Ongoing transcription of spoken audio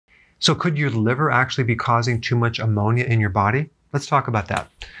So could your liver actually be causing too much ammonia in your body? Let's talk about that.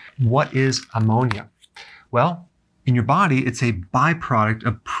 What is ammonia? Well, in your body, it's a byproduct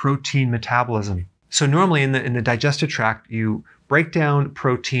of protein metabolism. So normally in the digestive tract, you break down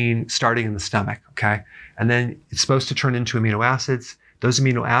protein starting in the stomach, okay? And then it's supposed to turn into amino acids. Those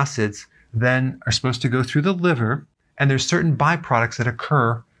amino acids then are supposed to go through the liver, and there's certain byproducts that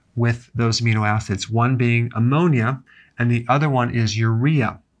occur with those amino acids, one being ammonia, and the other one is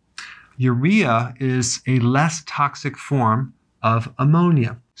urea. Urea is a less toxic form of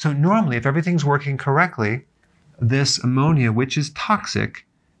ammonia. So normally, if everything's working correctly, this ammonia, which is toxic,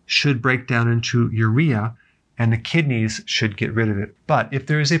 should break down into urea, and the kidneys should get rid of it. But if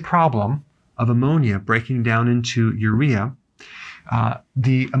there is a problem of ammonia breaking down into urea,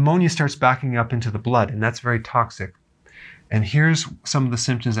 the ammonia starts backing up into the blood, and that's very toxic. And here's some of the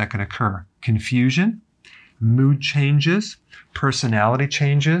symptoms that can occur: confusion, mood changes, personality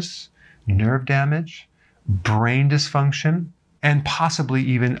changes, nerve damage, brain dysfunction, and possibly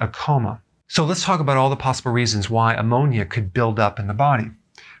even a coma. So let's talk about all the possible reasons why ammonia could build up in the body.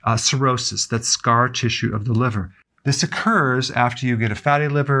 Cirrhosis, that's scar tissue of the liver. This occurs after you get a fatty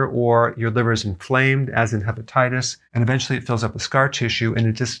liver or your liver is inflamed, as in hepatitis, and eventually it fills up with scar tissue and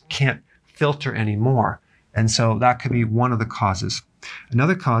it just can't filter anymore. And so that could be one of the causes.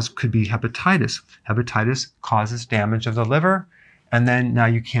 Another cause could be hepatitis. Hepatitis causes damage of the liver, and then now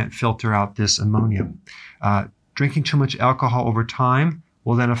you can't filter out this ammonia. Drinking too much alcohol over time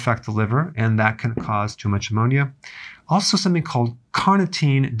will then affect the liver, and that can cause too much ammonia. Also something called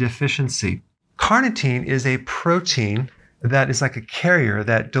Carnitine Deficiency. Carnitine is a protein that is like a carrier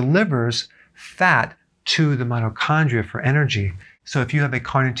that delivers fat to the mitochondria for energy. So if you have a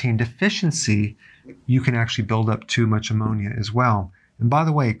Carnitine Deficiency, you can actually build up too much ammonia as well. And by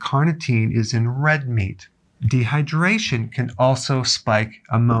the way, carnitine is in red meat. Dehydration can also spike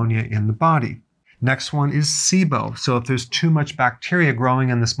ammonia in the body. Next one is SIBO. So if there's too much bacteria growing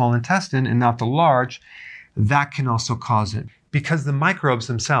in the small intestine and not the large, that can also cause it. Because the microbes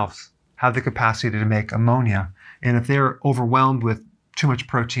themselves have the capacity to make ammonia. And if they're overwhelmed with too much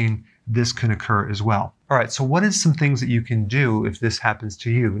protein, this can occur as well. All right, so what is some things that you can do if this happens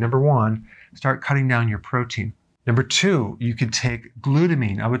to you? Number one, start cutting down your protein. Number two, you could take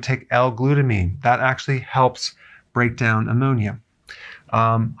glutamine. I would take L-glutamine. That actually helps break down ammonia.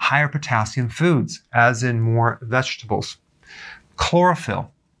 Higher potassium foods, as in more vegetables.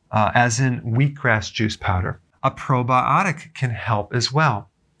 Chlorophyll, as in wheatgrass juice powder. A probiotic can help as well.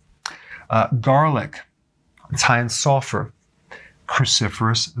 Garlic, it's high in sulfur.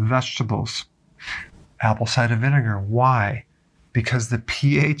 Cruciferous vegetables. Apple cider vinegar. Why? Because the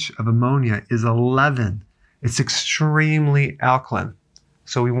pH of ammonia is 11. It's extremely alkaline.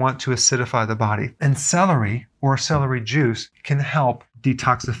 So we want to acidify the body. And celery or celery juice can help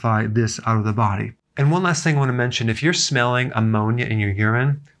detoxify this out of the body. And one last thing I want to mention, if you're smelling ammonia in your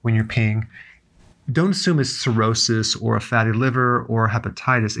urine when you're peeing, don't assume it's cirrhosis or a fatty liver or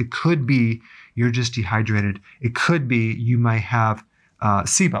hepatitis. It could be you're just dehydrated. It could be you might have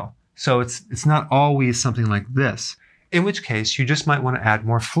SIBO. So it's not always something like this, in which case you just might want to add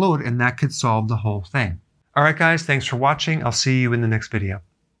more fluid and that could solve the whole thing. All right, guys, thanks for watching. I'll see you in the next video.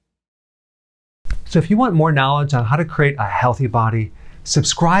 So if you want more knowledge on how to create a healthy body,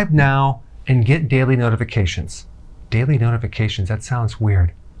 subscribe now and get daily notifications. Daily notifications, that sounds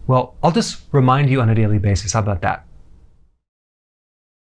weird. Well, I'll just remind you on a daily basis. How about that?